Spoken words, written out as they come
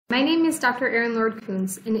My name is Dr. Erin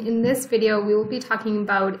Lord-Coons, and in this video we will be talking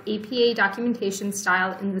about APA documentation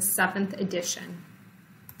style in the 7th edition.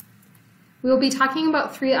 We will be talking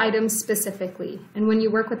about 3 items specifically, and when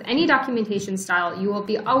you work with any documentation style, you will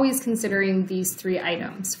be always considering these 3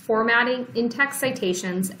 items: formatting, in-text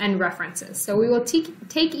citations, and references. So we will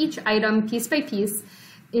take each item piece by piece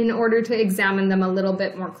in order to examine them a little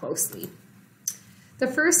bit more closely. The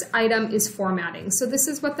first item is formatting. So this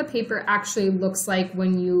is what the paper actually looks like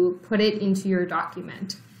when you put it into your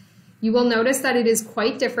document. You will notice that it is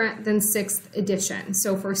quite different than 6th edition.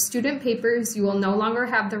 So for student papers, you will no longer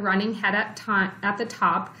have the running head at the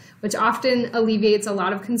top, which often alleviates a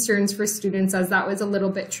lot of concerns for students, as that was a little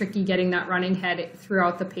bit tricky getting that running head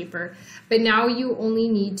throughout the paper. But now you only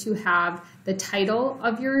need to have the title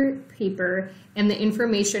of your paper and the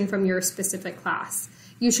information from your specific class.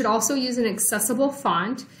 You should also use an accessible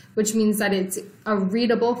font, which means that it's a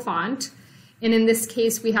readable font. And in this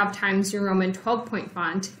case, we have Times New Roman 12-point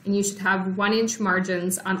font, and you should have 1-inch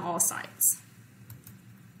margins on all sides.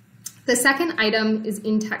 The second item is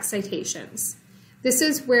in-text citations. This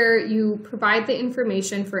is where you provide the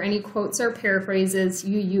information for any quotes or paraphrases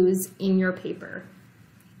you use in your paper.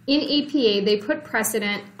 In APA, they put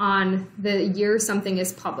precedent on the year something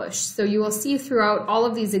is published. So you will see throughout all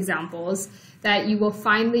of these examples that you will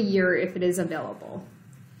find the year if it is available.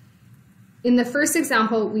 In the first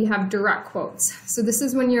example, we have direct quotes. So this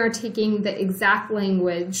is when you are taking the exact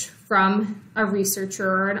language from a researcher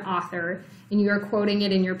or an author and you are quoting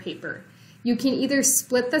it in your paper. You can either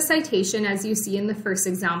split the citation, as you see in the first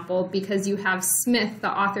example, because you have Smith,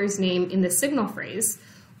 the author's name, in the signal phrase,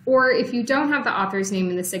 or if you don't have the author's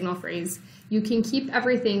name in the signal phrase, you can keep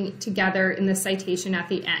everything together in the citation at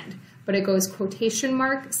the end. But it goes quotation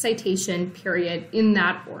mark, citation, period, in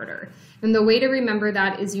that order. And the way to remember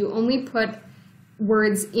that is you only put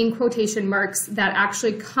words in quotation marks that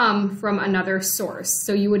actually come from another source.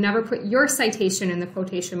 So you would never put your citation in the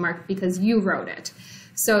quotation mark because you wrote it.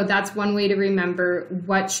 So that's one way to remember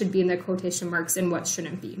what should be in the quotation marks and what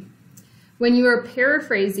shouldn't be. When you are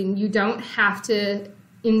paraphrasing, you don't have to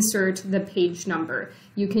insert the page number.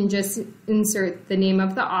 You can just insert the name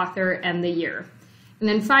of the author and the year. And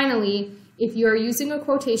then finally, if you are using a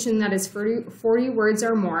quotation that is 40 words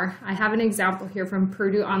or more, I have an example here from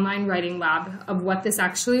Purdue Online Writing Lab of what this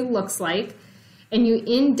actually looks like. And you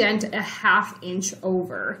indent a 1/2 inch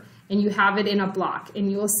over, and you have it in a block.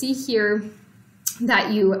 And you will see here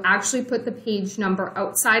that you actually put the page number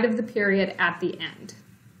outside of the period at the end.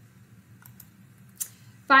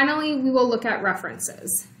 Finally, we will look at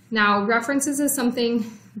references. Now, references is something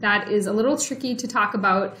that is a little tricky to talk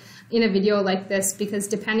about in a video like this because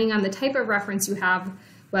depending on the type of reference you have,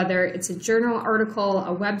 whether it's a journal article,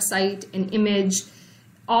 a website, an image,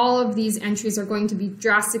 all of these entries are going to be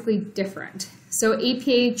drastically different. So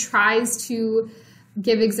APA tries to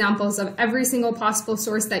give examples of every single possible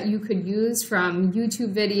source that you could use, from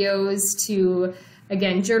YouTube videos to,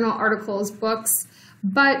 again, journal articles, books.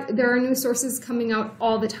 But there are new sources coming out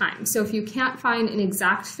all the time. So if you can't find an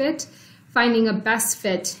exact fit, finding a best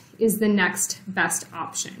fit is the next best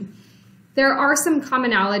option. There are some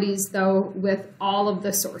commonalities, though, with all of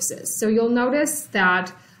the sources. So you'll notice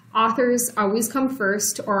that authors always come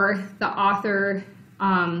first, or the author,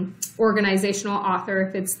 organizational author,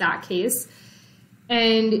 if it's that case.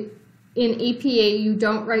 And in APA, you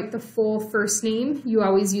don't write the full first name. You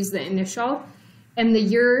always use the initial. And the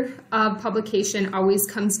year of publication always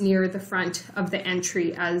comes near the front of the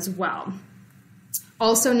entry as well.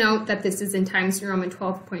 Also note that this is in Times New Roman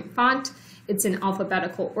 12-point font. It's in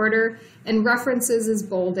alphabetical order, and references is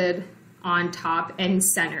bolded on top and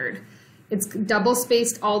centered. It's double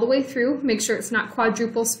spaced all the way through. Make sure it's not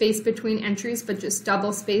quadruple spaced between entries, but just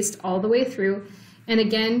double spaced all the way through. And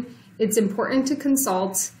again, it's important to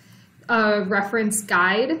consult a reference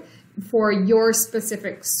guide for your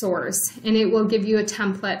specific source, and it will give you a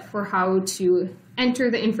template for how to enter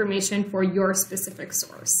the information for your specific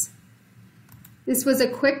source. This was a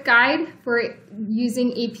quick guide for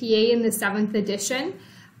using APA in the 7th edition.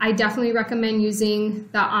 I definitely recommend using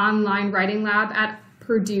the online writing lab at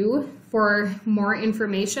Purdue for more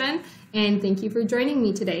information, and thank you for joining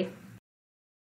me today.